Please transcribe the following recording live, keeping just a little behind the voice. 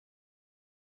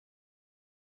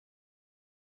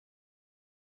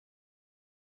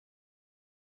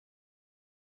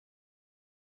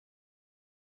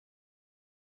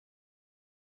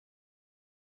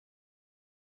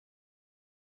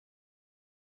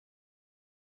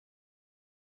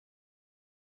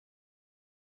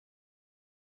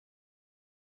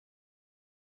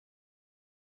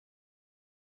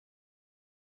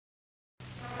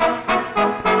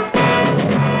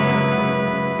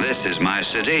This is my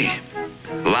city,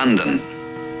 London.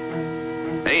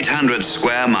 800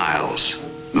 square miles.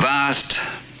 Vast,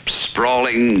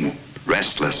 sprawling,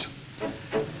 restless.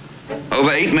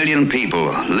 Over 8 million people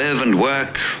live and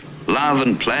work, love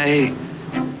and play,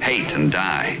 hate and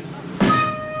die.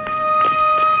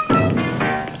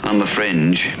 On the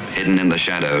fringe, hidden in the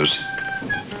shadows,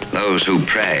 those who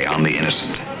prey on the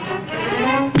innocent.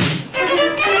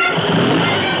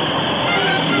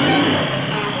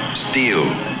 Steal,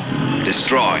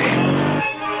 destroy,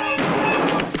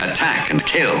 attack and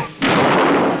kill.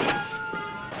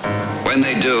 When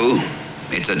they do,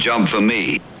 it's a job for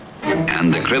me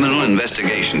and the Criminal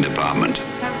Investigation Department.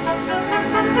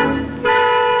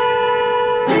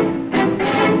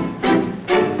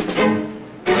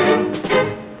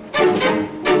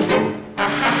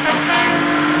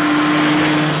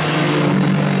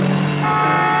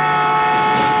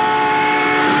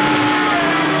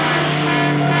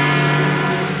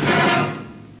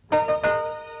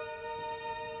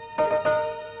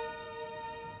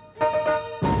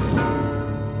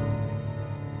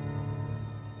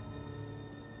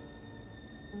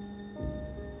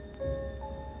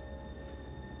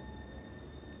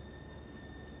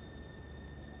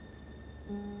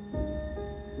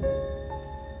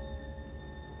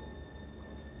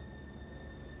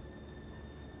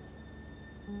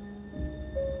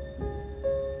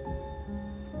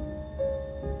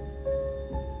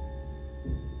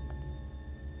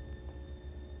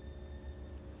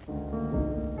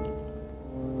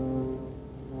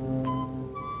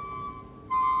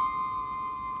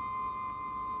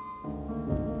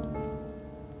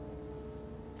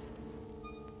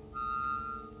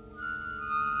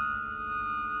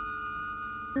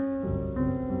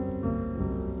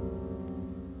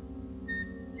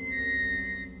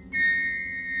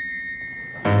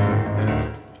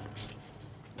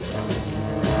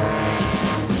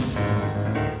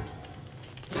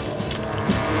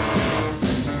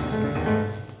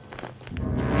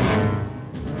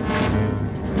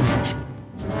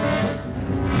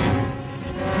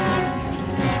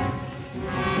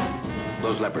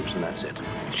 Leopards, and that's it.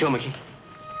 Sure, Mickey.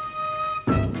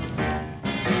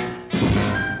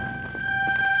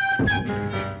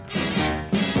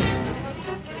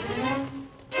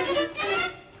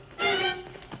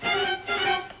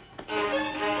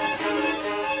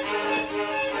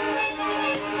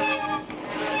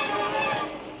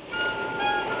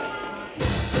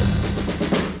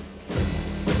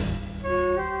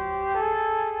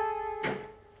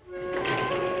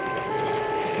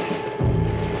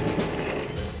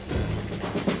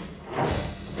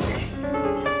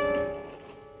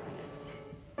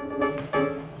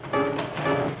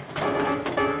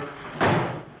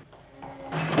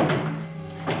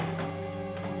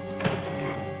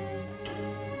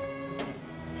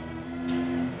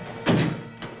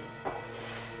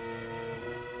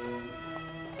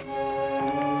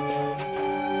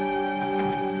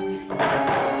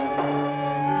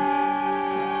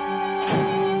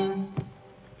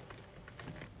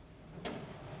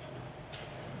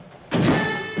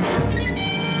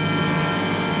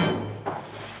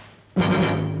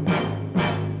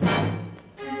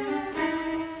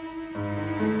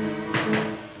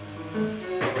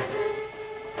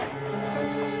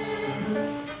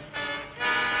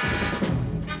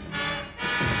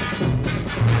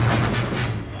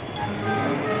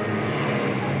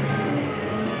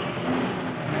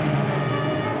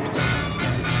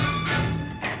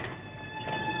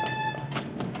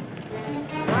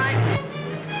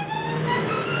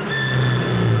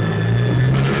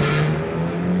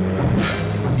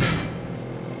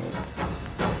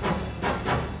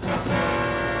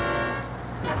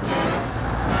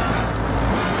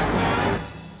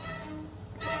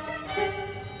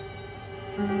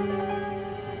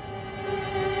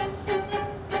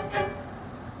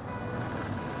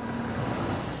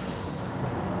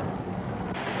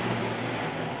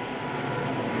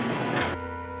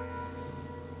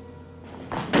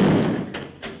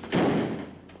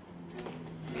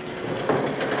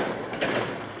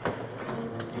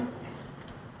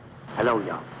 Hello,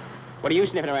 Yob. What are you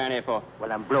sniffing around here for?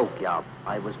 Well, I'm broke, Yob.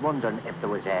 I was wondering if there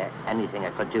was anything I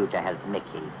could do to help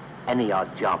Mickey. Any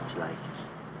odd jobs like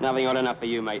it. Nothing odd enough for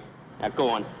you, mate. Now go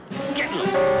on. Get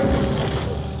loose!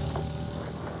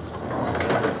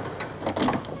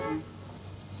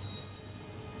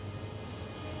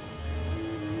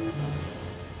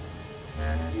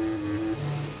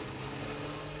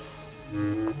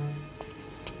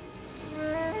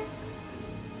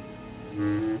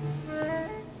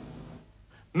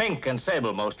 Mink and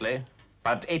sable, mostly,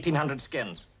 but 1,800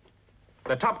 skins.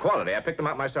 They're top quality. I picked them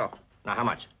out myself. Now, how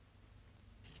much?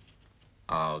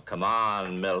 Oh, come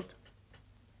on, Milt.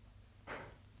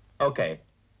 Okay.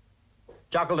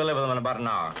 Jock will deliver them in about an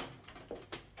hour.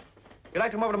 You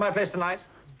like to come over to my place tonight?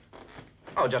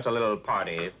 Oh, just a little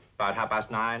party, about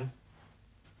 9:30.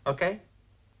 Okay?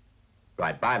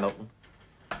 Right, bye, Milton.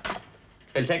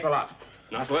 He'll take the lot.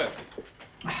 Nice work.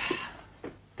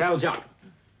 Tell Jock.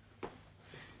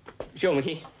 Sure,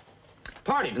 Mickey.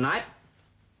 Party tonight.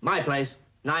 My place,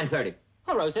 9:30.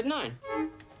 Oh, Rose said 9.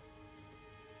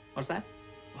 What's that?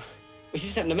 We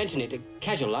just happened to mention it,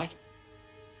 casual like.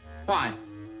 Why?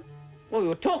 Well, we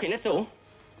were talking, that's all.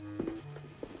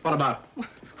 What about?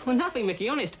 Well, nothing, Mickey,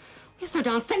 honest. You're so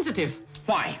darn sensitive.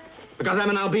 Why? Because I'm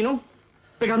an albino?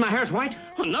 Because my hair's white?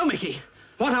 Oh, no, Mickey.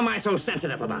 What am I so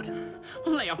sensitive about?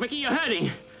 Well, lay off, Mickey, you're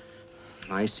hurting.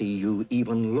 I see you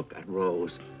even look at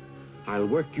Rose. I'll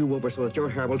work you over so that your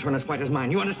hair will turn as white as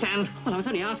mine. You understand? Well, I was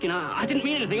only asking. I didn't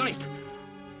mean anything, honest.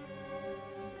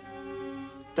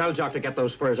 Tell Jock to get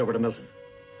those spurs over to Milton.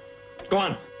 Go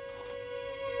on.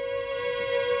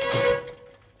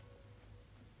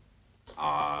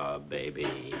 Ah,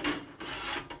 baby.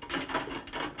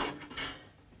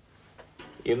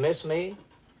 You miss me?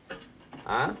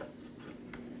 Huh?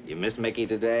 You miss Mickey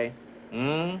today?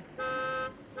 Hmm?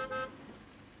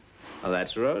 Oh,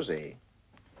 that's Rosie.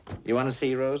 You want to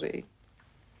see Rosie?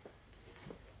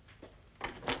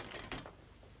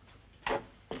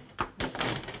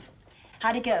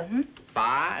 How'd it go, hmm?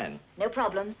 Fine. No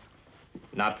problems.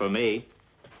 Not for me.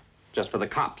 Just for the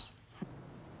cops.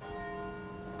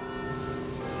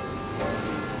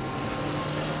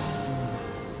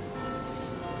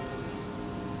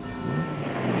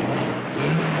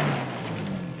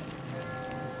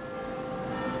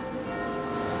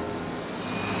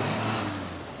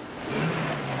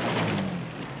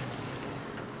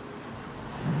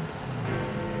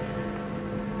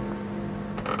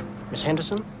 Miss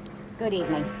Henderson? Good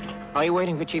evening. Are you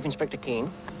waiting for Chief Inspector Keene?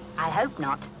 I hope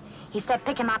not. He said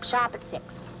pick him up sharp at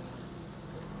 6.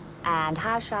 And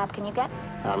how sharp can you get?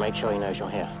 I'll make sure he knows you're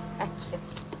here. Thank you.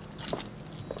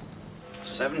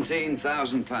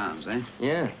 £17,000, eh?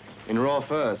 Yeah, in raw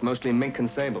furs, mostly mink and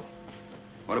sable.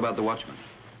 What about the watchman?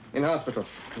 In hospital,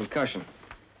 concussion.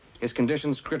 His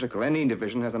condition's critical. Any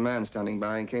division has a man standing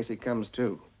by in case he comes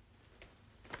to.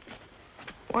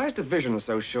 Why is division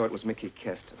so sure it was Mickey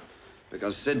Keston?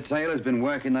 Because Sid Taylor's been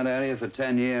working that area for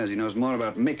 10 years. He knows more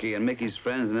about Mickey and Mickey's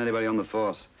friends than anybody on the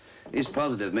force. He's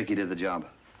positive Mickey did the job.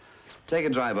 Take a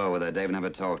drive over there, Dave, and have a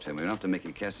talk to him. We've been after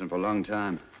Mickey Keston for a long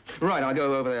time. Right, I'll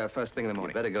go over there first thing in the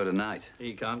morning. You better go tonight.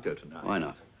 He can't go tonight. Why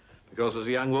not? Because there's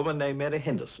a young woman named Mary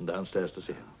Henderson downstairs to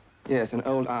see him. Yes, an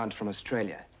old aunt from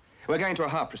Australia. We're going to a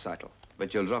harp recital.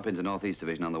 But you'll drop into Northeast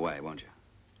Division on the way, won't you?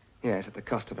 Yes, at the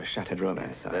cost of a shattered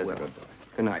romance. There's a good boy.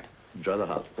 Good night. Enjoy the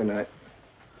harp. Good night.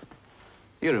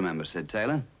 You remember Sid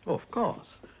Taylor? Oh, of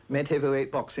course. Met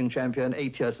heavyweight boxing champion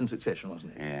 8 years in succession,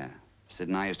 wasn't he? Yeah. Sid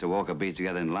and I used to walk a beat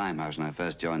together in Limehouse when I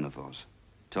first joined the force.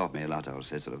 Taught me a lot, old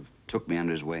Sid. Sort of took me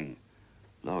under his wing.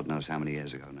 Lord knows how many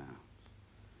years ago now.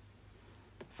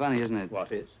 Funny, isn't it?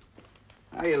 What is?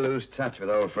 How you lose touch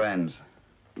with old friends.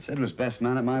 Sid was best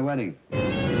man at my wedding.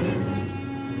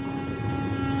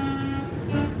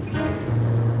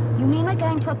 You mean we're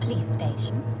going to a police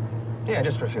station? Yeah,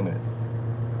 just for a few minutes.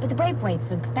 But the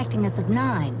Braithwaites are expecting us at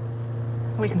 9.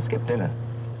 We can skip dinner.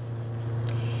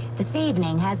 This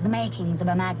evening has the makings of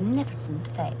a magnificent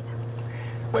failure.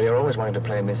 Well, you're always wanting to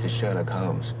play Mrs. Sherlock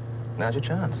Holmes. Now's your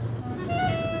chance.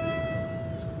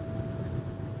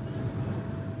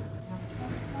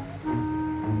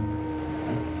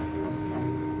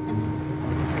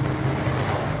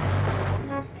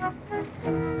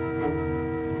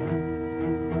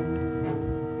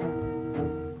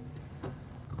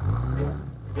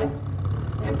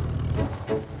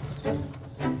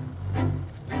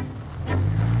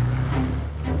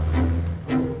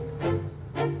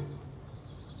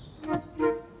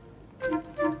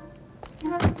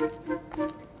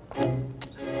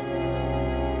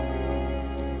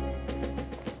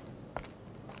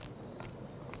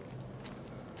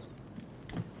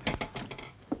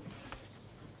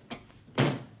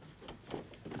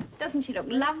 Doesn't she look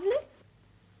lovely?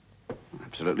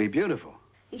 Absolutely beautiful.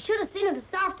 You should have seen her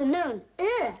this afternoon.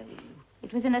 Ugh.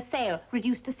 It was in a sale,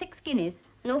 reduced to 6 guineas.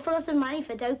 An awful lot of money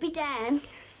for Dopey Dan.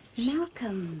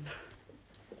 Malcolm.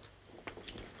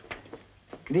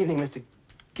 Good evening, Mr.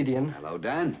 Gideon. Hello,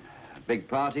 Dan. Big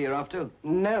party you're off to?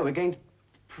 No, we're going to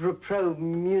Pro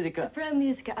Musica. Pro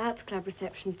Musica Arts Club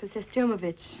reception for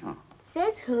Sestomovich. Oh.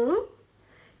 Says who?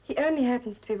 He only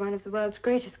happens to be one of the world's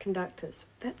greatest conductors,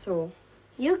 that's all.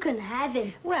 You can have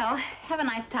him. Well, have a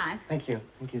nice time. Thank you.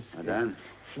 Thank you. Hi, Dan.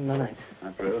 Good night.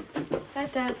 Hi, Prue.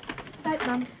 Night, Dad. Night,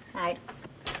 Mum. Right.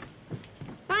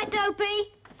 Right,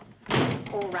 Dopey?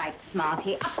 All right,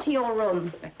 Smarty, up to your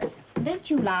room. Don't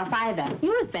you laugh either.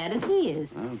 You're as bad as he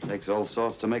is. Well, it takes all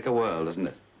sorts to make a world, doesn't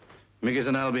it? Mickey's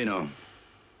an albino.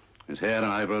 His hair and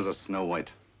eyebrows are snow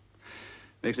white.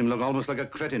 Makes him look almost like a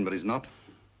cretin, but he's not.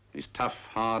 He's tough,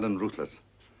 hard, and ruthless.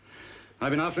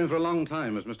 I've been after him for a long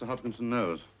time, as Mr. Hopkinson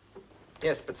knows.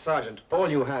 Yes, but, Sergeant, all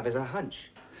you have is a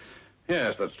hunch.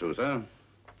 Yes, that's true, sir.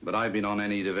 But I've been on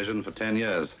any division for 10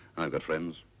 years. I've got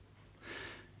friends.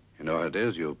 You know how it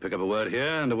is. You pick up a word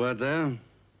here and a word there.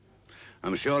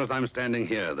 I'm sure as I'm standing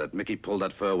here that Mickey pulled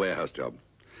that fur warehouse job.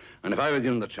 And if I were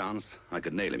given the chance, I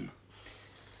could nail him.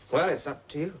 Well, it's up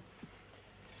to you.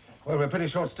 Well, we're pretty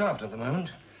short-staffed at the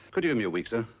moment. Could you give me a week,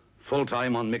 sir? Full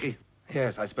time on Mickey?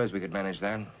 Yes, I suppose we could manage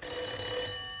that.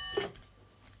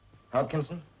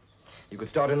 Hopkinson, you could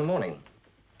start in the morning.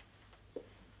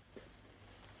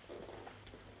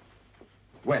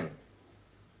 When?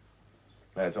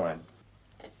 No, it's all right.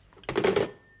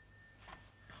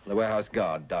 The warehouse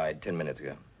guard died 10 minutes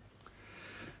ago.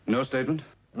 No statement?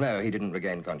 No, he didn't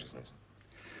regain consciousness.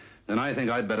 Then I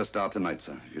think I'd better start tonight,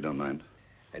 sir, if you don't mind.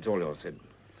 It's all yours, Sid.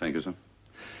 Thank you, sir.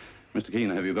 Mr. Keene,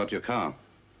 have you got your car?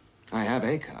 I have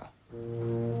a car.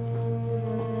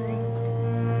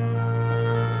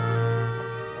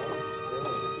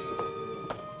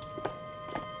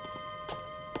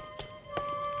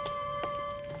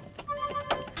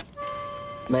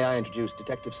 May I introduce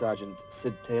Detective Sergeant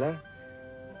Sid Taylor,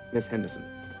 Miss Henderson.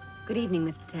 Good evening,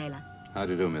 Mr. Taylor. How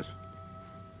do you do, miss?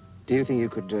 Do you think you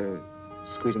could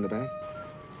squeeze in the back?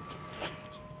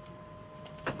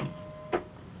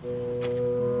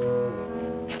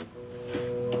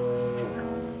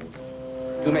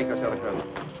 Do make yourself at home.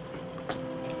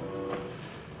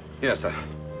 Yes, sir.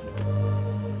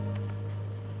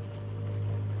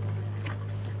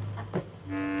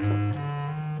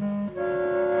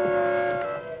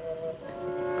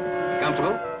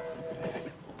 Comfortable?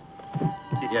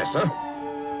 Yes, sir.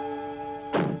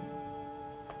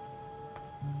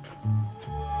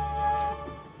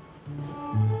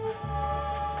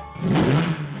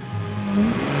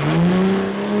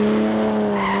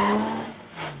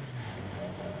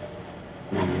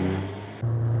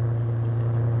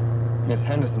 Miss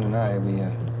Henderson and I,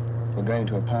 we're going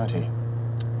to a party.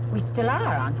 We still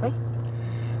are, aren't we?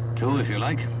 Two, if you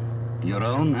like. Your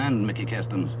own and Mickey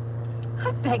Keston's.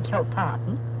 I beg your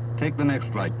pardon. Take the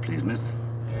next right, please, miss.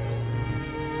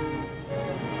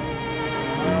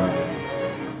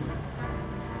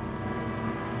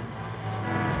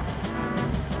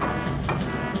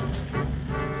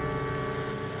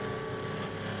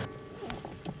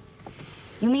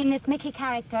 You mean this Mickey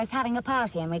character is having a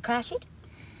party and we crash it?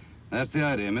 That's the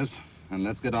idea, miss. And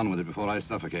let's get on with it before I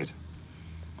suffocate.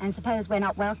 And suppose we're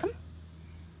not welcome?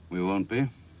 We won't be.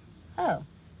 Oh.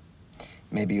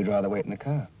 Maybe you'd rather wait in the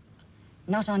car.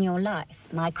 Not on your life.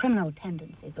 My criminal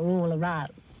tendencies are all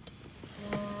aroused.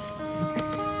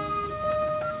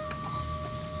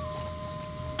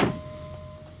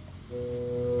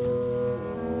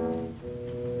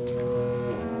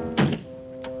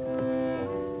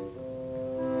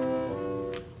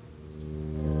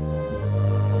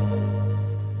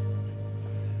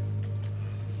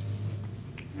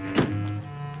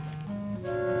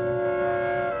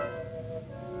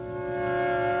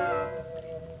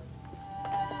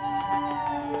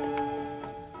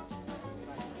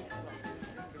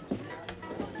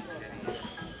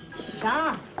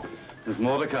 There's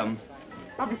more to come.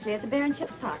 Obviously, it's a beer and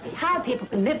chips party. How people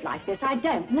can live like this, I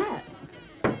don't know.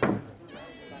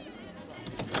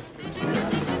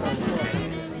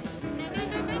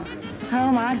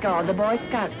 Oh, my God, the Boy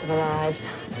Scouts have arrived.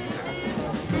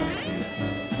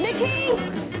 Mickey!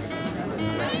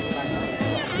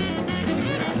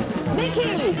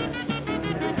 Mickey!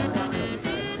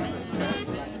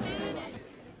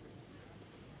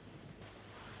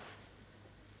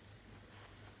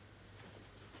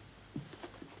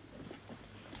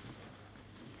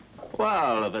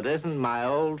 Well, if it isn't my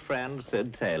old friend,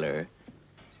 Sid Taylor.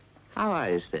 How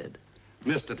are you, Sid?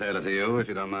 Mr. Taylor to you, if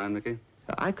you don't mind, Mickey.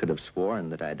 I could have sworn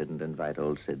that I didn't invite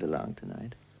old Sid along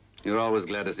tonight. You're always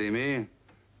glad to see me.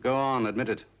 Go on, admit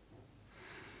it.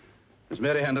 Miss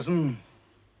Mary Henderson,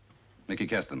 Mickey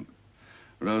Keston,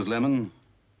 Rose Lemon,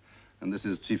 and this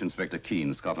is Chief Inspector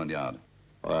Keene, Scotland Yard.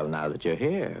 Well, now that you're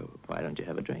here, why don't you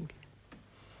have a drink?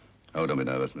 Oh, don't be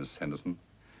nervous, Miss Henderson.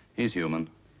 He's human.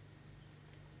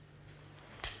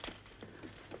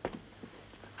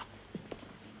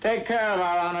 Take care of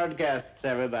our honored guests,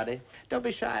 everybody. Don't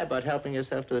be shy about helping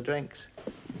yourself to the drinks.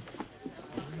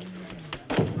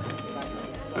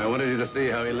 I wanted you to see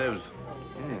how he lives.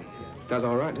 Yeah, does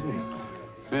all right, doesn't he?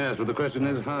 Yes, but the question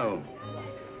is how.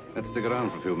 Let's stick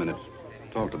around for a few minutes.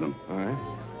 Talk to them. All right.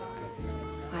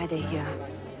 Why are they here?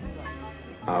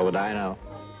 How would I know?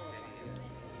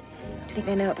 Do you think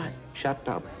they know about it? Shut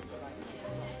up.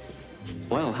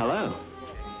 Well, hello.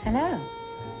 Hello.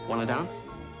 Want to dance?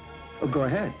 Oh, go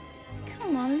ahead.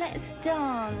 Come on, let's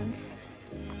dance.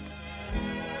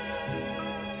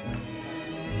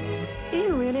 Are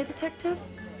you really a detective?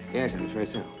 Yes, I'm afraid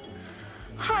so.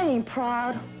 I ain't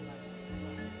proud.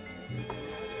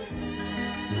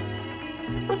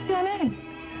 What's your name?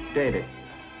 David.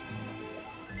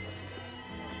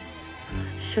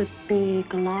 Should be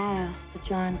Goliath, the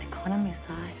giant economy size.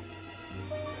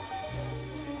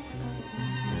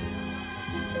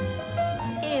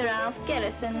 Here, Ralph, get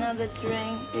us another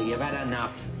drink. Yeah, you've had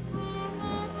enough.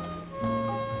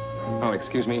 Oh,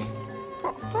 excuse me.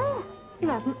 What for? You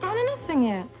haven't done anything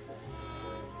yet.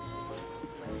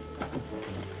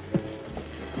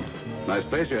 Nice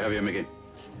place you have here, Mickey.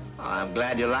 I'm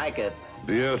glad you like it.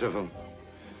 Beautiful.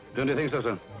 Don't you think so,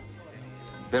 sir?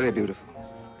 Very beautiful.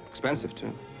 Expensive,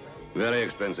 too. Very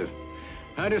expensive.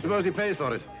 How do you suppose he pays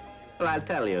for it? Well, I'll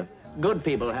tell you. Good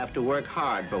people have to work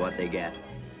hard for what they get.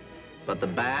 But the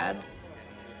bad,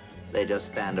 they just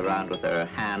stand around with their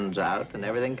hands out and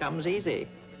everything comes easy.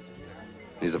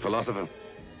 He's a philosopher.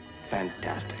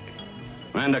 Fantastic.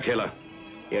 And a killer.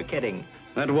 You're kidding.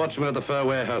 That watchman at the fur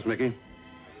warehouse, Mickey.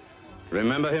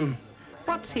 Remember him?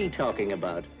 What's he talking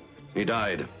about? He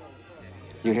died.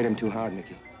 You hit him too hard,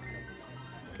 Mickey.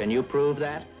 Can you prove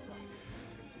that?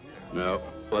 No.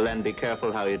 Well, then be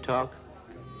careful how you talk.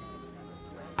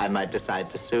 I might decide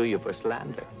to sue you for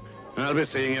slander. I'll be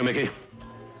seeing you, Mickey.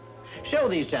 Show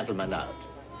these gentlemen out.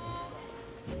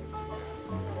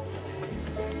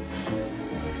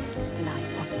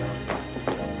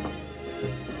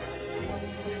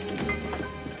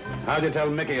 How'd you tell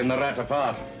Mickey and the rat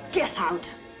apart? Get out.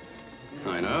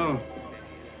 I know.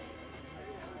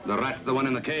 The rat's the one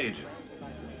in the cage.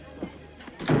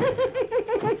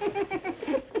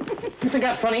 You think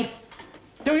that's funny?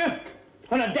 Do you?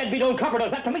 When a deadbeat old copper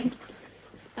does that to me?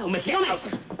 Oh, Mickey,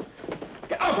 out.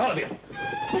 Get out, all of you.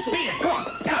 Beat it, come on,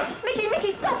 get out.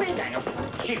 Mickey, stop it. Gang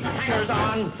of cheap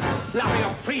hangers-on, lapping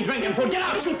up free drinking food. Get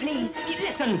out. Mickey, please.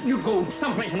 Listen, you go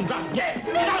someplace and drop dead.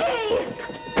 Get out.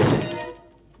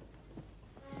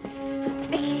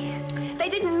 Mickey, they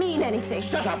didn't mean anything.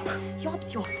 Shut up.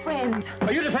 Yob's your friend.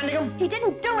 Are you defending him? He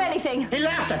didn't do anything. He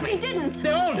laughed at me. He didn't.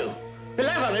 They all do. They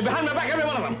laugh at me behind my back, every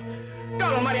one of them.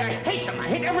 God almighty, I hate them. I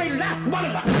hate every last one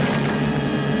of them.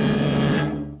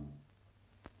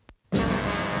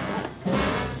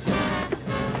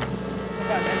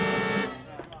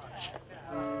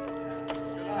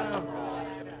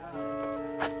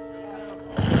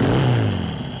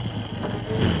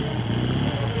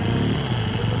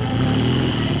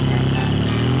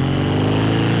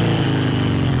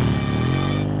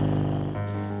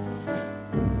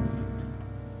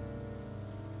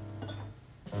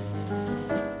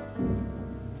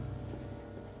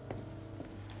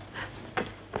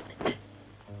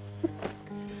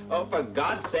 Oh, for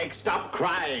God's sake, stop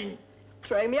crying.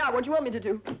 Throw me out. What do you want me to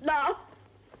do? Laugh?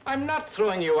 I'm not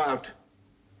throwing you out.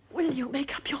 Will you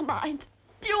make up your mind?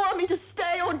 Do you want me to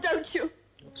stay or don't you?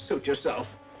 Suit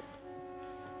yourself.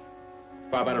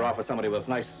 Far better off with somebody with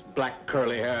nice black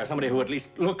curly hair, somebody who at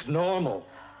least looks normal.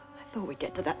 I thought we'd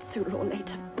get to that sooner or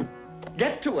later.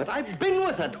 Get to it. I've been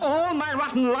with it all my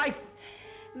rotten life.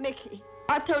 Mickey,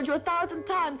 I've told you 1,000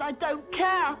 times I don't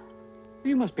care.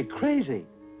 You must be crazy.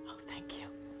 Oh, thank you.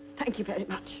 Thank you very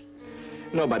much.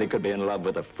 Nobody could be in love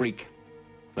with a freak.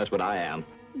 That's what I am.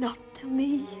 Not to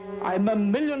me. I'm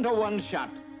 1,000,000 to 1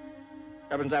 shot.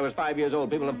 Ever since I was 5 years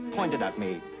old, people have pointed at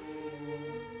me.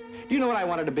 Do you know what I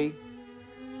wanted to be?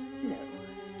 No.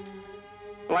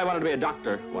 Well, I wanted to be a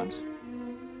doctor once.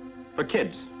 For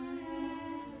kids.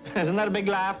 Isn't that a big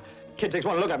laugh? Kid takes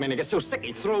one look at me and he gets so sick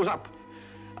he throws up.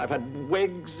 I've had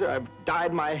wigs, I've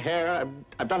dyed my hair,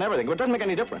 I've done everything, but it doesn't make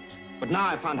any difference. But now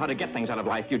I've found how to get things out of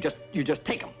life. You just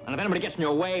take them. And if anybody gets in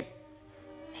your way...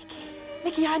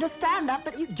 Mickey, I understand that,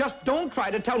 but you... Just don't try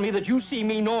to tell me that you see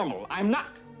me normal. I'm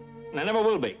not. And I never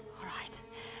will be. All right.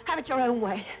 Have it your own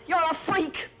way. You're a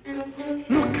freak.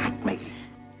 Look at me.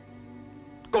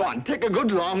 Go on, take a good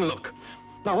long look.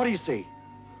 Now, what do you see?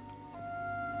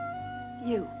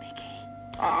 You, Mickey.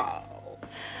 Oh.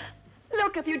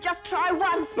 Look, if you just try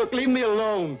once. Look, leave me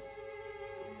alone.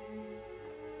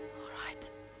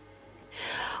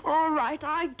 All right,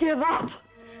 I give up.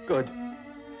 Good.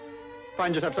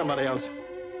 Find yourself somebody else.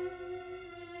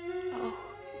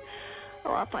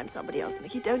 Oh, I'll find somebody else,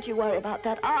 Mickey. Don't you worry about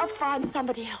that. I'll find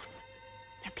somebody else.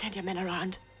 are plenty of men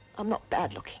around. I'm not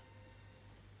bad looking.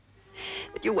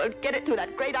 But you won't get it through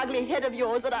that great ugly head of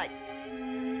yours that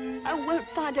I won't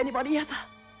find anybody ever.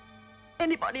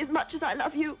 Anybody as much as I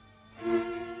love you.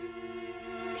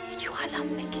 It's you I love,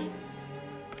 Mickey.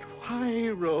 But why,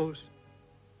 Rose?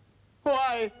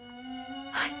 Why?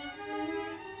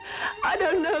 I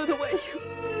don't know the way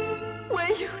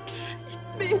you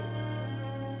treat me.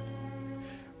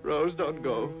 Rose, don't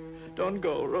go. Don't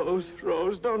go, Rose.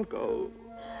 Rose, don't go.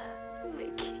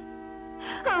 Mickey.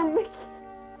 Oh, Mickey.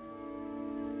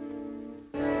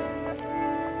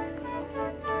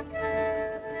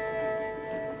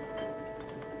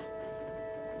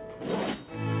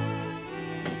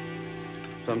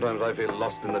 Sometimes I feel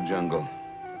lost in the jungle.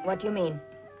 What do you mean?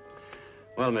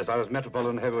 Well, miss, I was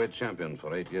Metropolitan Heavyweight Champion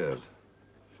for 8 years.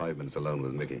 5 minutes alone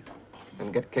with Mickey.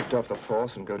 And get kicked off the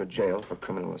force and go to jail for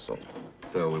criminal assault.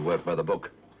 So we work by the book.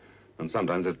 And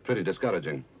sometimes it's pretty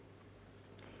discouraging.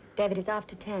 David, it's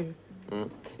after 10.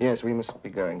 Yes, we must be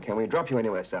going. Can we drop you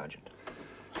anywhere, Sergeant?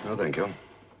 No, thank you.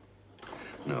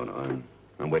 No,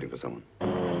 I'm waiting for someone.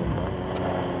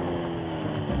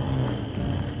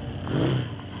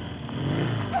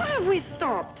 Why have we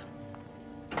stopped?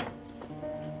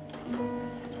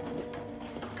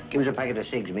 Give us a packet of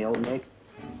cigs, me old mate.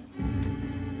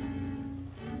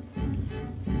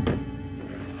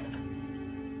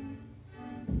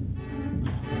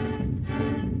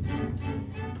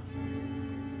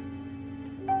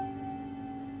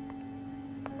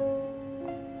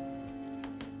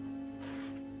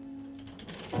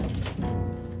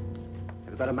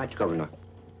 Have you got a match, Governor?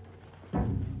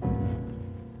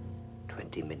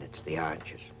 20 minutes, the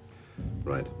arches.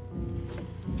 Right.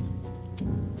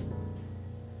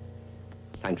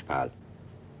 Thanks, pal.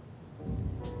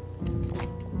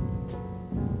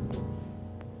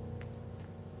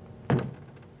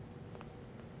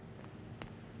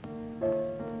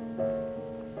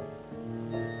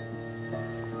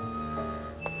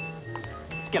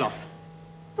 Get off.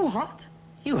 What?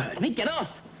 You heard me. Get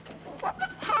off. What?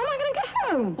 How am I going to get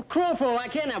home? Well, crawl for all I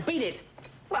can now. Beat it.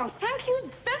 Well, thank you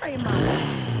very much.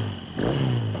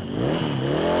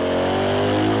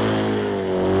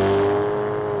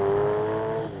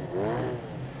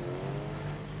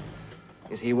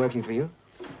 Is he working for you?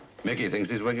 Mickey thinks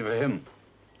he's working for him.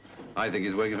 I think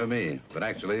he's working for me. But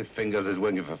actually, Fingers is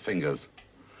working for Fingers.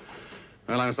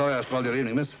 Well, I'm sorry I spoiled your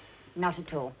evening, miss. Not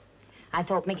at all. I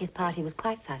thought Mickey's party was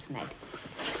quite fascinating.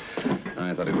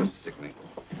 I thought it was sickening.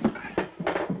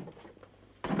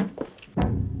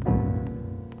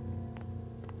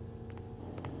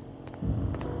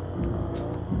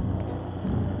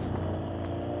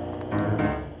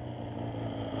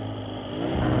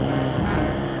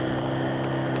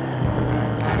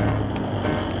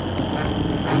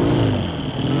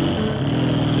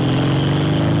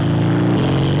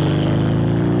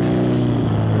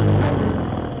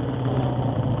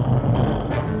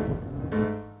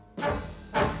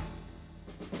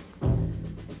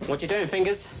 What you doing,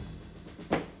 Fingers?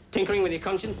 Tinkering with your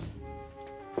conscience?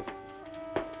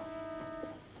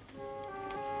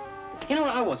 You know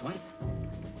what I was once?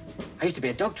 I used to be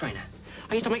a dog trainer.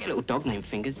 I used to make a little dog named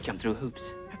Fingers jump through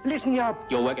hoops. Listen, you...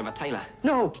 You're working for Taylor.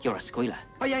 No. You're a squealer.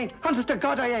 I ain't. Honest to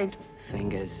God, I ain't.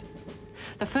 Fingers.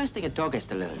 The first thing a dog has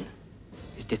to learn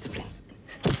is discipline.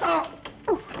 Oh!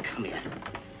 Come here.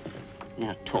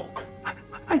 Now talk.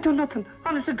 I done nothing.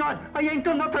 Honest to God, I ain't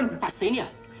done nothing. I seen you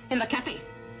in the cafe.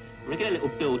 Regular little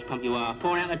bilge pump you are,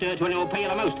 pouring out the dirt to anyone who'll pay you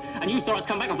the most. And you saw us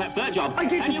come back off that third job. I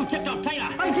didn't. And you tipped off Taylor.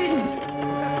 I didn't.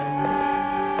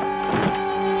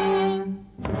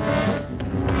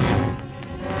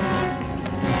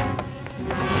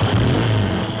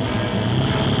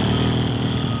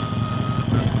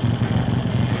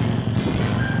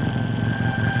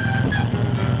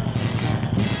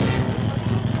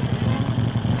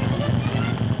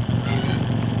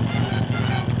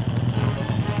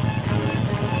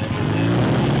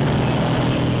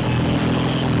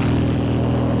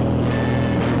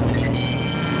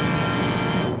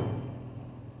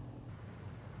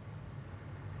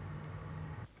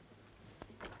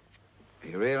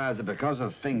 You realize that because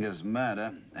of Fingers'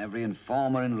 murder, every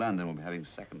informer in London will be having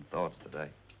second thoughts today?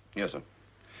 Yes, sir.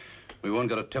 We won't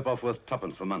get a tip-off worth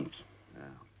tuppence for months. Yeah.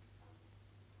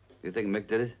 You think Mick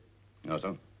did it? No,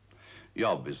 sir.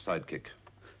 Yob, his sidekick.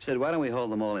 Said, why don't we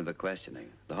hold them all in for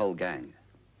questioning? The whole gang.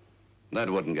 That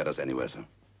wouldn't get us anywhere, sir.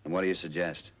 And what do you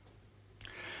suggest?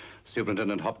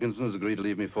 Superintendent Hopkinson has agreed to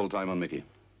leave me full-time on Mickey.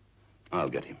 I'll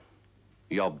get him.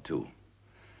 Yob, too.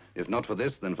 If not for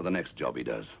this, then for the next job he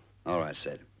does. All right,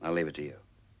 Sid. I'll leave it to you.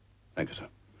 Thank you, sir.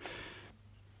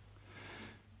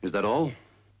 Is that all?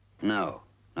 No,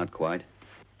 not quite.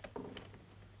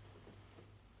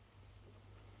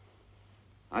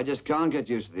 I just can't get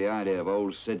used to the idea of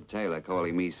old Sid Taylor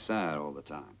calling me sir all the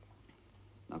time.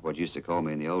 Not what you used to call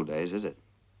me in the old days, is it?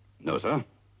 No, sir.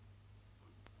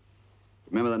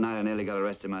 Remember that night I nearly got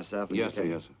arrested myself? Yes, sir,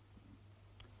 yes, sir.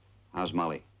 How's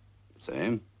Molly?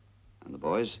 Same. And the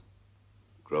boys?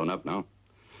 Grown up now.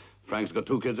 Frank's got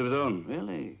 2 kids of his own.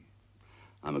 Really?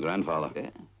 I'm a grandfather. Yeah.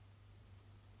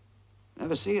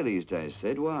 Never see you these days,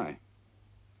 Sid. Why?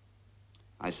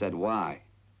 I said why.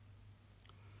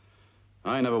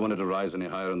 I never wanted to rise any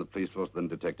higher in the police force than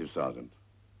detective sergeant.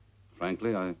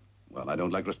 Frankly, I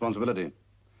don't like responsibility.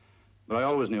 But I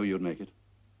always knew you'd make it.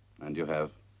 And you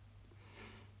have.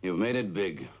 You've made it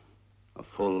big. A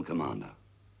full commander.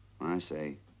 I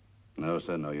say. No,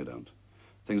 sir, no, you don't.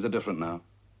 Things are different now.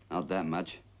 Not that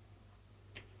much.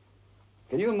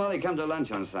 Can you and Molly come to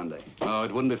lunch on Sunday? Oh,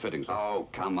 it wouldn't be fitting, sir. Oh,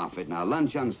 come off it now.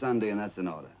 Lunch on Sunday, and that's an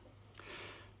order.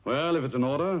 Well, if it's an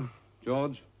order,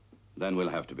 George, then we'll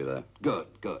have to be there. Good,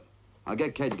 good. I'll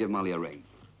get Kate to give Molly a ring.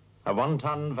 A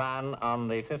 1-ton van on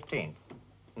the 15th,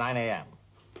 9 a.m.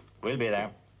 We'll be there.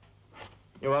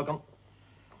 You're welcome.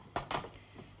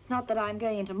 It's not that I'm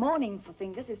going into mourning for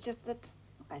Fingers, it's just that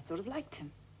I sort of liked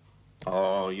him.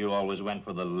 Oh, you always went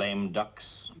for the lame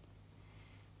ducks.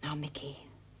 Now, Mickey,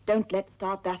 don't let's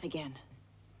start that again.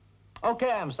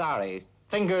 Okay, I'm sorry.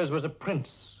 Fingers was a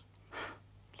prince.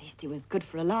 At least he was good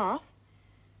for a laugh.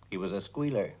 He was a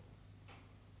squealer.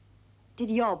 Did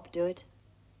Yob do it?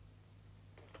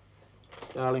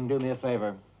 Darling, do me a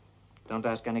favor. Don't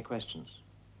ask any questions.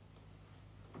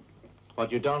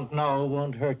 What you don't know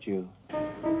won't hurt you.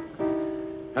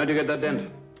 How'd you get that dent?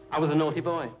 I was a naughty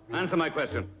boy. Answer my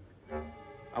question.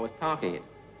 I was parking it.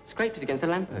 Scraped it against a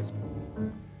lamppost.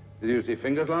 Did you see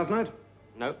Fingers last night?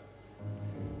 No.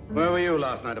 Where were you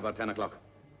last night about 10 o'clock?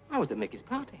 I was at Mickey's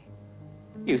party.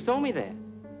 You saw me there.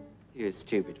 You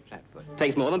stupid flatfoot.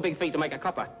 Takes more than big feet to make a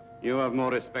copper. You have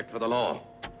more respect for the law.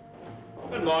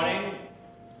 Good morning.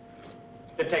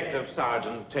 Detective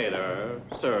Sergeant Taylor,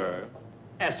 sir,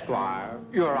 Esquire,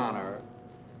 Your Honor.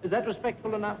 Is that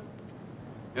respectful enough?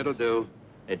 It'll do.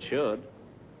 It should,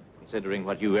 considering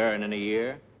what you earn in a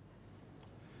year.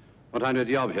 What time did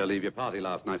Yob here leave your party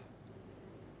last night?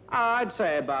 I'd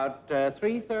say about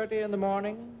 3:30 in the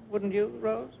morning, wouldn't you,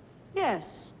 Rose?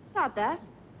 Yes, about that.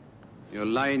 You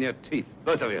lie in your teeth,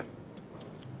 both of you.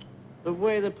 The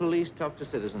way the police talk to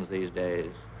citizens these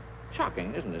days.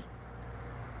 Shocking, isn't it?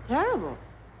 Terrible.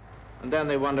 And then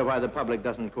they wonder why the public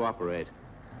doesn't cooperate.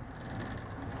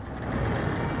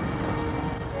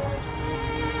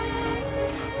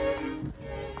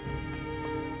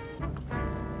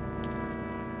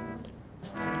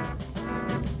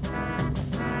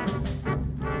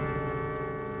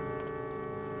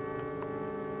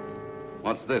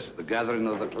 What's this, the gathering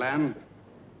of the clan?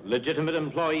 Legitimate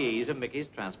employees of Mickey's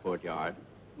transport yard.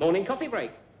 Morning coffee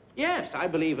break. Yes, I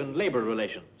believe in labor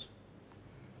relations.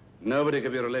 Nobody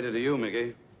could be related to you,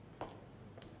 Mickey.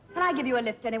 Can I give you a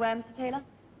lift anywhere, Mr. Taylor?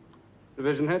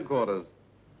 Division headquarters.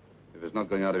 If it's not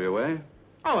going out of your way.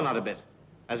 Oh, not a bit.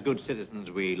 As good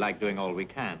citizens, we like doing all we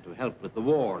can to help with the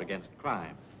war against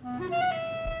crime.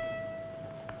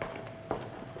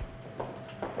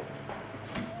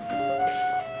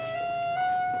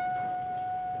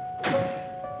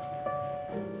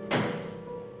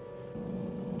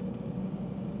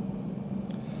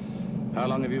 How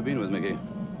long have you been with Mickey?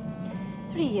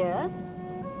 3 years.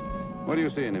 What do you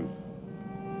see in him?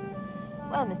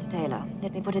 Well, Mr. Taylor,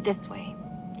 let me put it this way.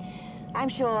 I'm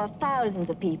sure thousands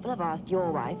of people have asked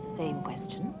your wife the same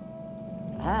question.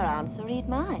 For her answer, read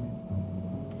mine.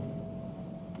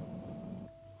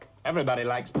 Everybody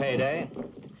likes payday.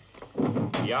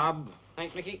 Yob.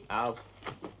 Thanks, Mickey. Alf.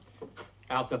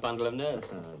 Alf's a bundle of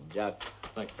nerves. Jack.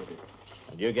 Thanks, Mickey.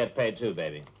 And you get paid too,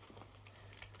 baby.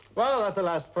 Well, that's the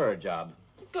last fur job.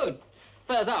 Good.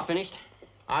 Furs are finished.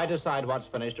 I decide what's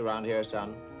finished around here,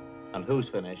 son. And who's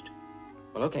finished.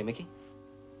 Well, okay, Mickey.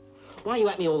 Why are you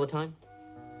at me all the time?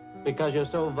 Because you're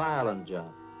so violent, Joe.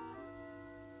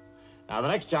 Now, the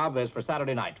next job is for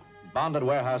Saturday night. Bonded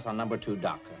warehouse on number 2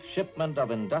 dock. A shipment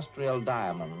of industrial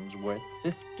diamonds worth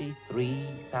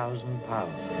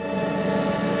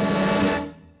 £53,000.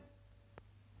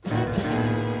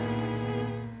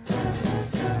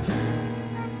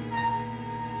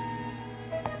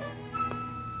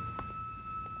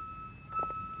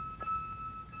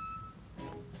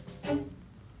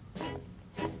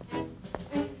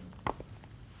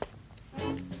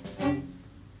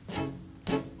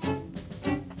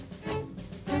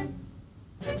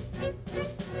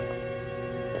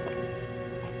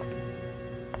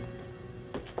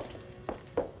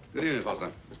 Good evening, Foster.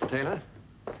 Mr. Taylor?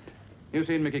 You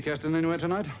seen Mickey Keston anywhere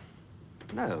tonight?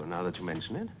 No, now that you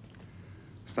mention it.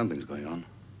 Something's going on.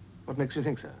 What makes you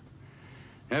think so?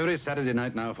 Every Saturday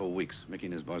night now for weeks, Mickey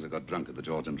and his boys have got drunk at the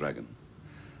George and Dragon.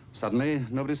 Suddenly,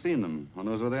 nobody's seen them or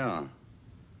knows where they are.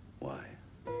 Why?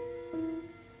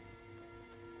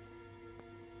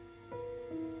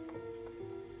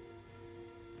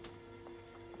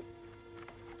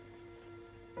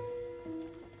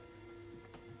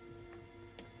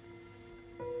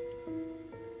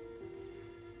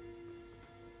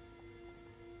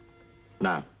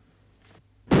 Now.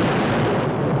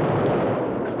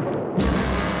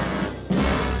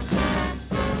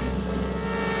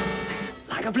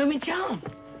 Like a blooming charm.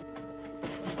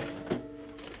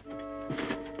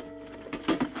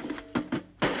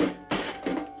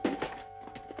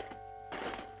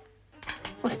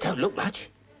 Well, it don't look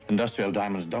much. Industrial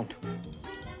diamonds don't.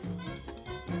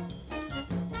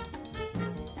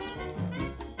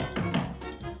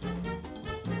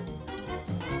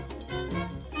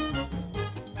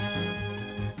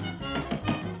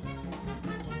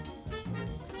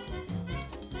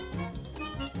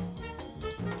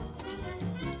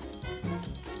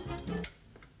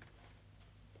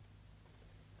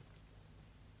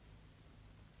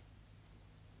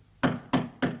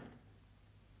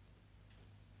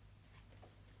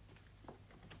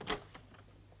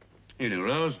 Evening,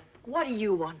 Rose. What do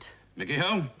you want? Mickey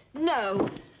home? No.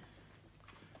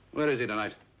 Where is he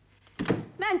tonight?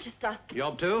 Manchester.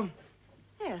 Job too?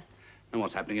 Yes. And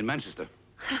what's happening in Manchester?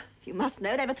 You must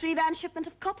know they have a 3-van shipment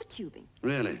of copper tubing.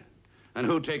 Really? And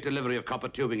who'd take delivery of copper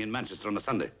tubing in Manchester on a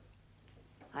Sunday?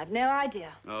 I've no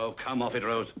idea. Oh, come off it,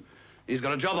 Rose. He's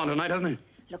got a job on tonight, hasn't he?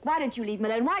 Look, why don't you leave him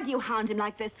alone? Why do you hound him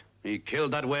like this? He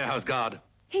killed that warehouse guard.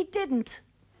 He didn't.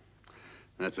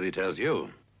 That's what he tells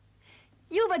you.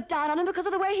 You've a down on him because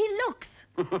of the way he looks.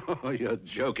 You're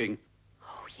joking.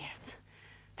 Oh, yes.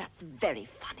 That's very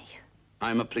funny.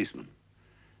 I'm a policeman.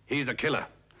 He's a killer.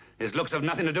 His looks have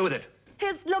nothing to do with it.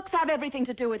 His looks have everything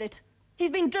to do with it. He's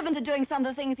been driven to doing some of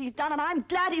the things he's done, and I'm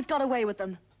glad he's got away with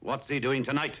them. What's he doing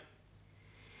tonight?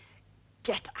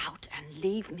 Get out and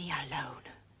leave me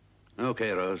alone.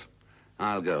 Okay, Rose.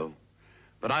 I'll go.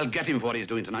 But I'll get him for what he's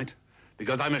doing tonight.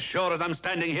 Because I'm as sure as I'm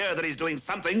standing here that he's doing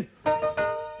something.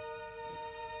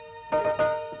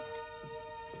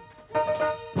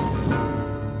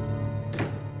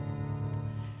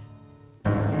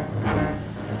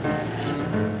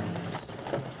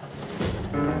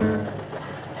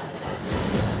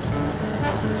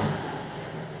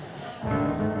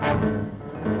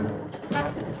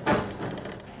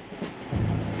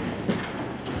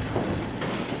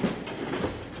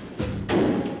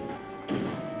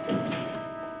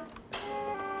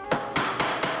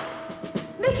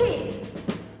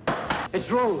 It's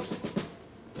Rose.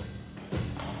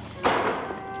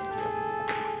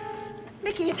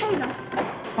 Mickey, Taylor.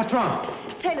 What's wrong?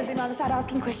 Taylor's been round the flat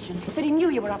asking questions. Said he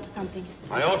knew you were up to something.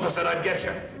 I also said I'd get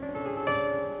you.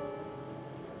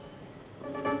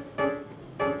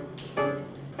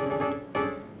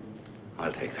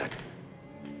 I'll take that.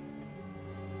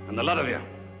 And the lot of you,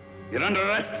 you're under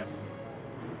arrest.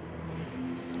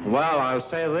 Well, I'll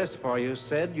say this for you,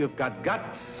 Sid. You've got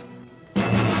guts.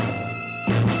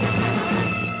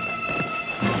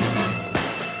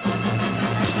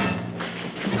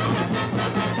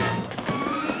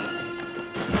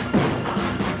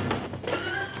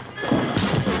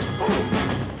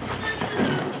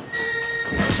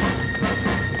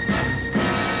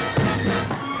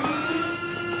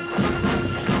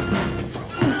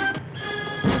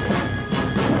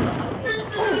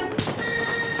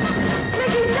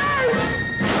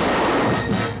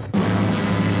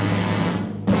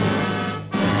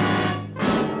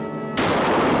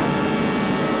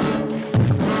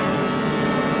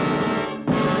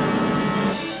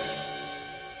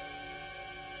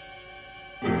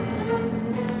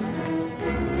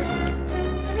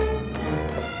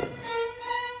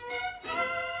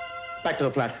 Back to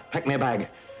the flat. Pack me a bag.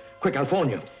 Quick, I'll phone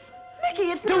you.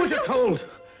 Mickey, it's Do not... as you're told.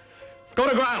 Go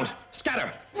to ground.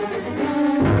 Scatter.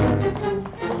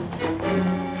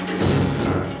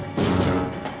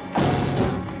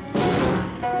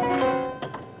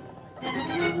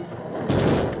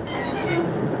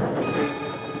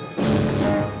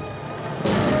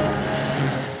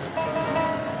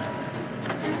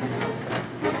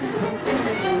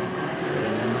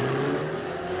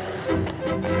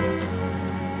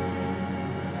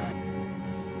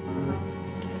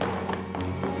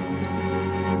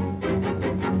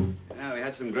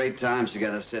 Some great times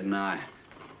together, Sid and I.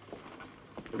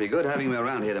 It'll be good having you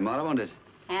around here tomorrow, won't it?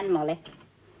 And Molly.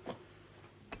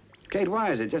 Kate,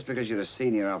 why is it just because you're a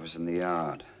senior officer in the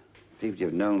yard, people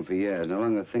you've known for years no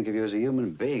longer think of you as a human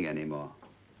being anymore?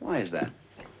 Why is that?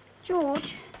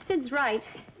 George, Sid's right.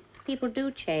 People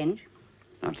do change.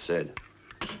 Not Sid.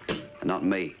 And not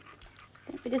me.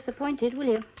 Don't be disappointed, will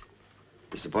you?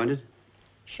 Disappointed?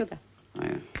 Sugar. Oh,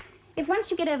 yeah. If once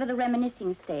you get over the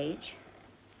reminiscing stage,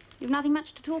 you've nothing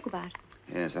much to talk about.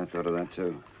 Yes, I thought of that,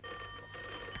 too.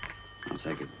 I'll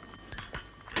take it.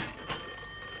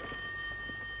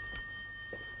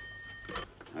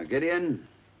 Now, Gideon.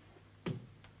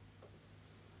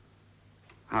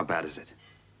 How bad is it?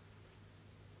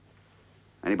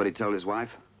 Anybody told his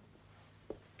wife?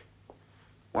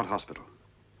 What hospital?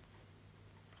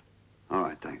 All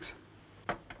right, thanks.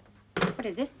 What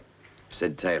is it?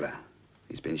 Sid Taylor.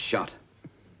 He's been shot.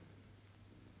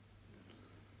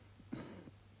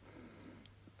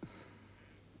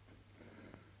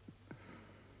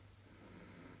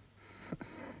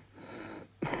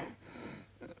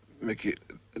 Mickey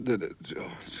did it, George.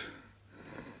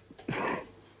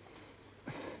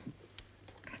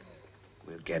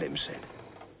 We'll get him, Sid.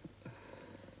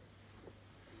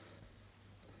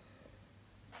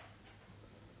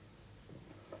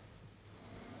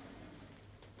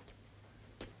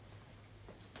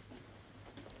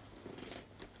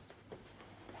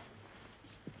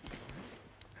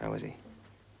 How is he?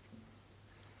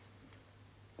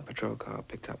 A patrol car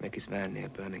picked up Mickey's van near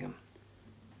Birmingham.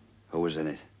 Who was in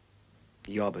it?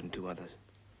 Yob and 2 others.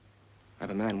 I have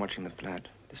a man watching the flat.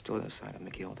 There's still no sign of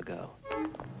Mickey or the girl.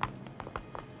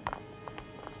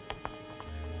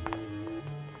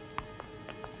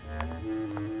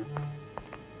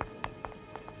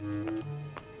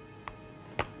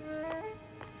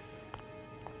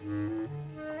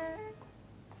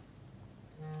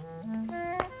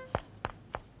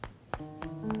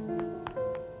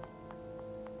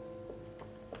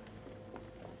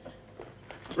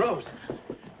 Rose!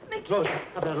 Mickey! Rose,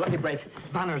 I've had a lucky break.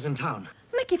 Vanner's in town.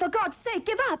 Mickey, for God's sake,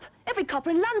 give up! Every copper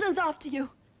in London's after you.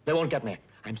 They won't get me.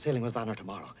 I'm sailing with Vanner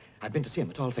tomorrow. I've been to see him.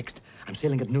 It's all fixed. I'm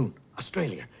sailing at noon.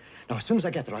 Australia. Now, as soon as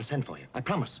I get there, I'll send for you. I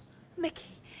promise.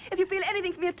 Mickey, if you feel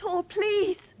anything for me at all,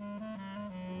 please.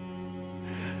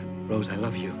 Rose, I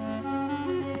love you.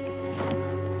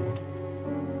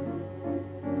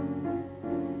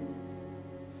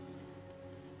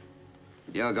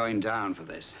 You're going down for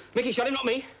this. Mickey, shot him, not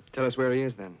me. Tell us where he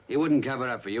is, then. He wouldn't cover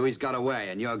up for you. He's got away,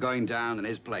 and you're going down in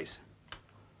his place.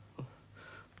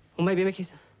 Or maybe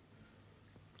Mickey's...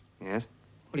 Yes?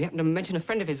 Well, he happened to mention a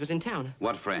friend of his was in town.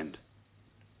 What friend?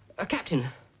 A captain.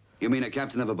 You mean a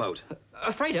captain of a boat?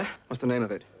 A freighter. What's the name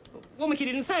of it? Well, Mickey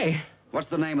didn't say. What's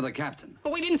the name of the captain?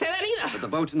 Well, we didn't say that either. But the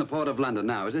boat's in the port of London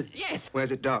now, is it? Yes.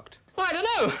 Where's it docked? Well, I don't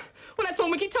know. Well, that's all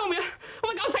Mickey told me. Oh,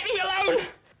 my God, take me alone!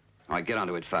 All right, get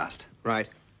onto it fast. Right.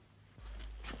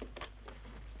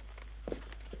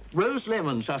 Rose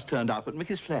Lemon's just turned up at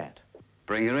Mickey's flat.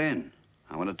 Bring her in.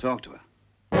 I want to talk to her.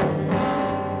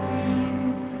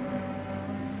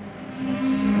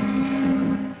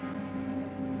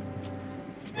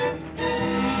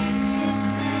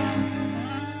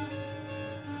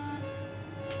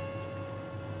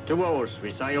 Two hours, we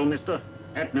sail, mister.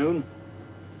 At noon.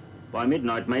 By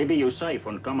midnight, maybe, you're safe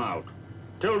and come out.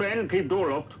 Till then, keep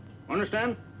door locked.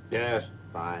 Understand? Yes,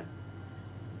 fine.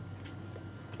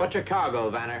 What's your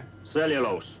cargo, Vanner?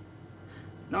 Cellulose.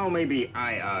 Now, maybe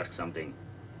I ask something.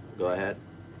 Go ahead.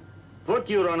 What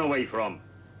you run away from?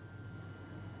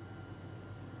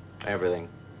 Everything.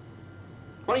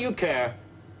 What do you care?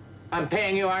 I'm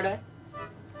paying you, aren't I?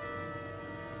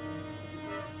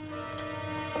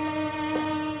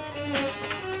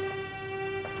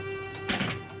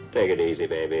 Take it easy,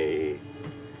 baby.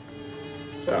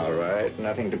 It's all right.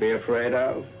 Nothing to be afraid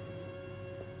of.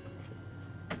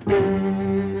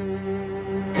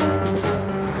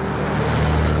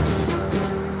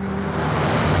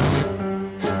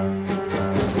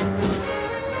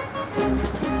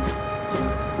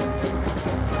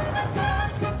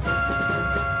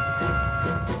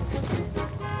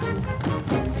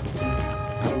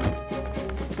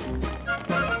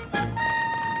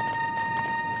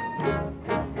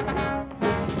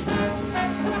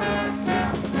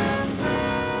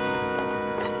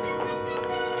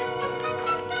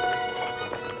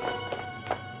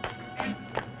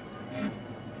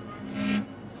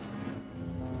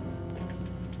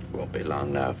 Won't be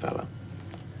long now, fella.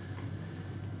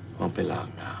 Won't be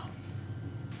long now.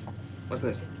 What's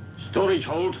this? Storage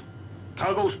hold.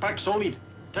 Cargo's packed solid.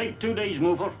 Take 2 days,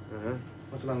 mover. Uh-huh.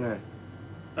 What's along there?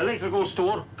 Electrical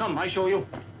store. Come, I show you.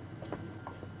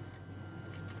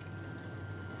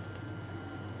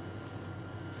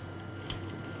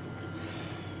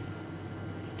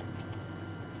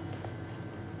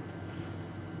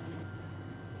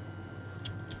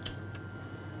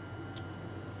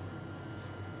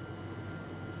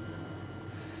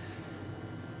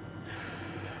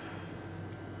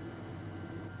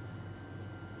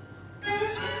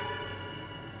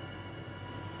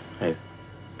 Hey,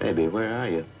 baby, where are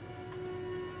you?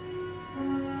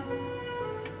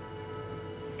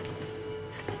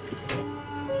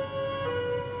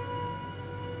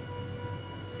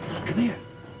 Come here.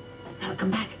 Now come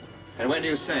back. And when do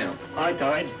you sail? High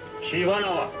tide. She 1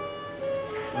 hour.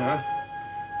 Uh-huh.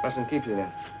 Mustn't keep you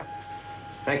then.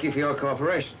 Thank you for your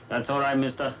cooperation. That's all right,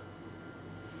 mister.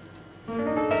 You've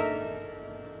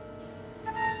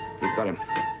got him.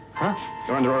 Huh?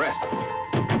 You're under arrest.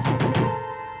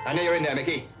 I know you're in there,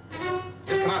 Mickey.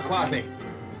 Just come out quietly.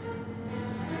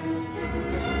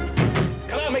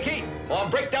 Come on, Mickey, or I'll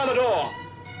break down the door.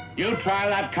 You try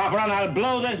that, copper, and I'll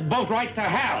blow this boat right to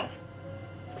hell.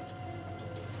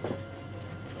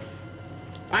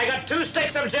 I got 2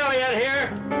 sticks of jelly in here,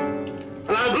 and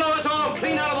I'll blow us all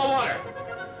clean out of the water.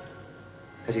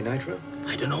 Has he nitro?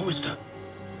 I don't know, mister.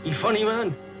 He funny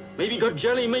man. Maybe got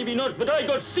jelly, maybe not, but I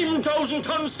got 7,000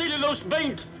 tons cellulose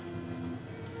bait.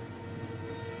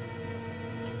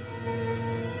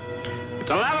 It's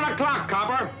 11 o'clock,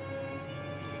 copper.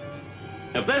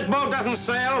 If this boat doesn't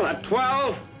sail at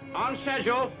 12 on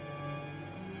schedule,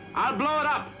 I'll blow it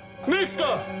up.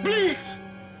 Mister, please!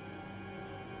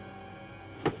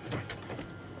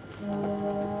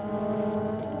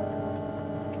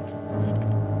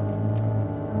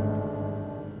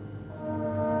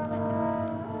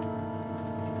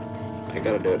 I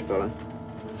gotta do it, fella.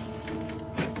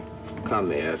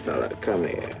 Come here, fella, come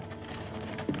here.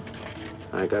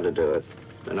 I gotta do it.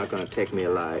 They're not gonna take me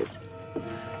alive.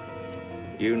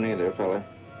 You neither, fella.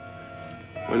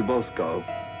 We'll both go.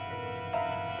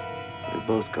 We'll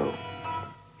both go.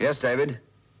 Yes, David?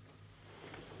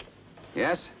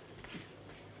 Yes?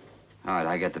 All right,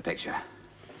 I get the picture.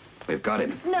 We've got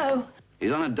him. No.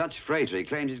 He's on a Dutch freighter. He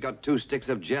claims he's got 2 sticks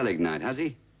of gelignite, has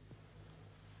he?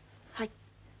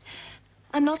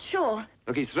 I'm not sure.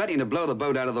 Look, he's threatening to blow the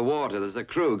boat out of the water. There's a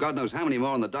crew. God knows how many more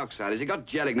on the dockside. Has he got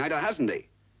gelignite or hasn't he?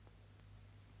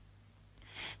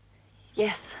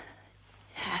 Yes.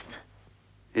 Yes.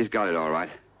 He's got it all right.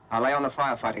 I'll lay on the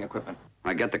firefighting equipment.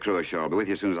 I get the crew ashore. I'll be with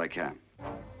you as soon as I can.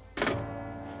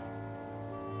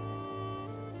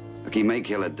 Look, he may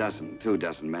kill 2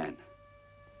 dozen men.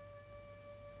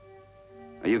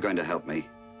 Are you going to help me?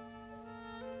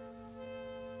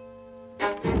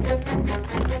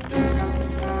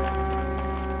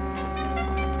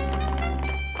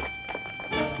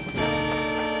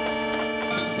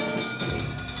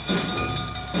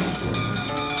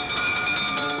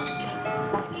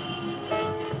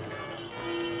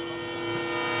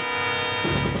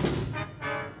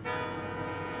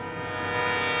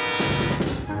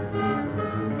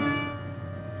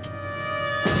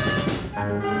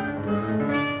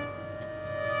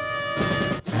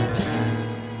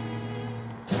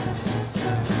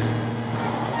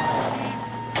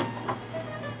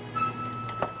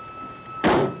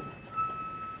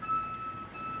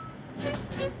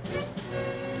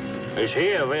 It's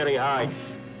here very high.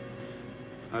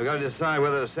 I've got to decide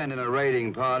whether to send in a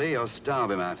raiding party or starve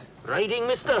him out. Raiding,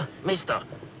 mister? Mister,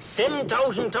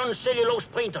 7,000 tons cellulose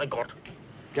paint I got.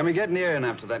 Can we get near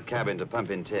enough to that cabin to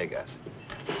pump in tear gas?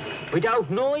 Without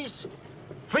noise?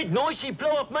 With noise, he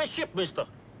blow up my ship, mister.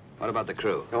 What about the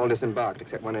crew? All disembarked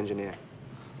except 1 engineer.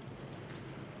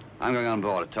 I'm going on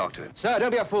board to talk to him. Sir,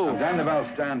 don't be a fool. Damn the bell,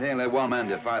 stand here and let one man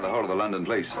defy the whole of the London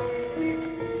police.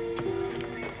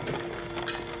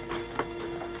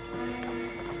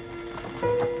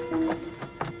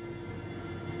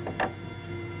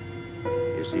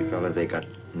 You see, fella, they got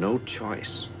no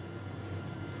choice.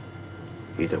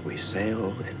 Either we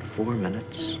sail in 4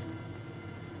 minutes,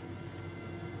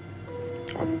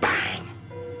 or bang,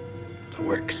 the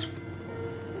works.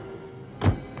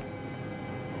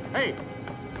 Hey,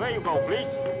 where you go, please?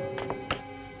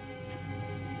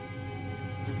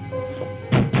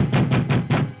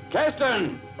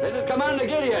 Keston, this is Commander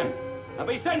Gideon. Now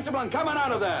be sensible and coming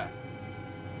out of there.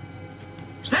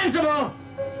 Sensible?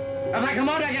 If I come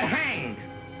out, I get hanged.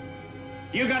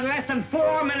 You got less than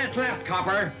 4 minutes left,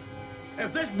 copper.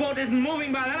 If this boat isn't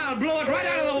moving by then, I'll blow it right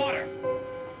out of the water.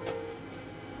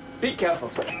 Be careful,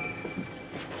 sir.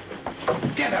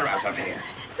 Get her out of here.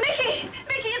 Mickey!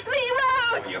 Mickey, it's me,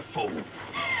 Rose! You fool.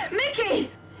 Mickey!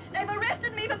 They've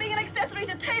arrested me for being an accessory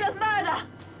to Taylor's murder.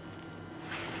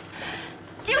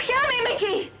 Do you hear me,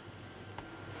 Mickey?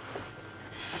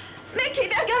 Mickey,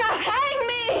 they're gonna hang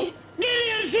me!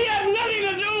 Gideon, she had nothing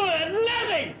to do with it!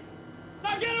 Nothing!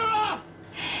 Now get her off!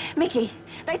 Mickey,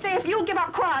 they say if you'll give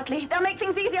up quietly, they'll make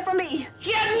things easier for me.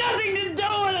 She had nothing to do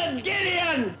with it,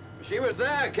 Gideon! She was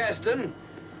there, Keston.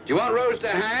 Do you want Rose to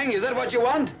hang? Is that what you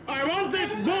want? I want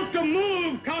this boat to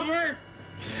move, copper,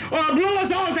 or I'll blow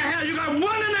us all to hell. You got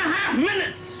 1.5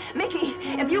 minutes. Mickey,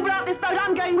 if you blow up this boat,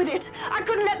 I'm going with it. it. I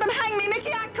couldn't let them hang me,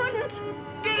 Mickey. I couldn't.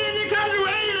 Get in, you can't do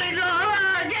anything to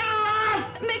her. Get her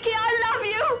off. Mickey, I love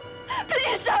you.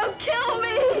 Please don't kill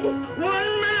me. 1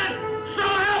 minute. So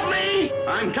help me.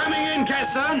 I'm coming in,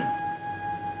 Keston.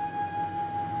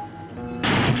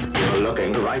 You're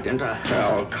looking right into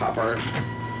hell, copper.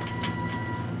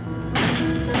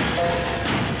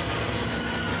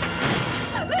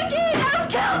 Mickey, don't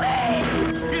kill me.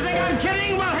 You think I'm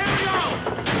kidding? Well, here we go.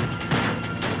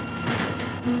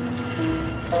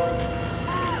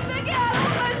 Mickey, I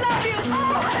love you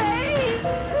always.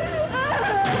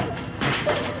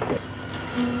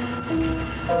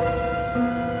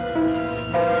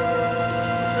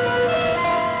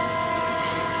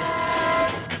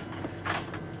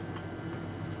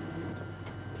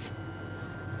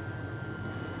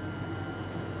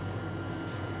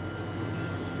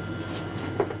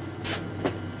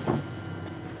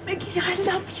 Mickey, I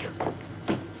love you.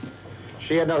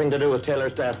 She had nothing to do with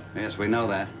Taylor's death. Yes, we know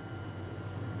that.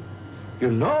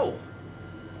 You know?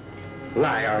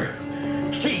 Liar.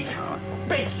 Cheat.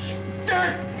 Bitch.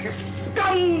 Dirt.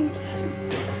 Scum.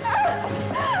 I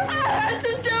had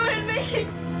to do it, Mickey.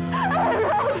 I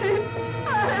love him.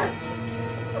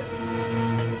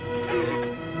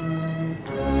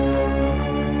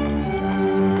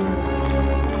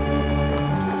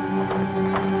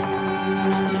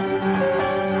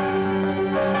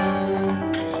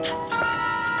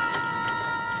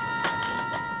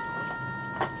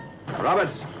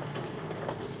 Roberts.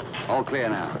 All clear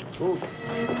now. Ooh.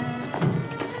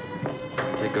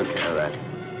 Take good care of that.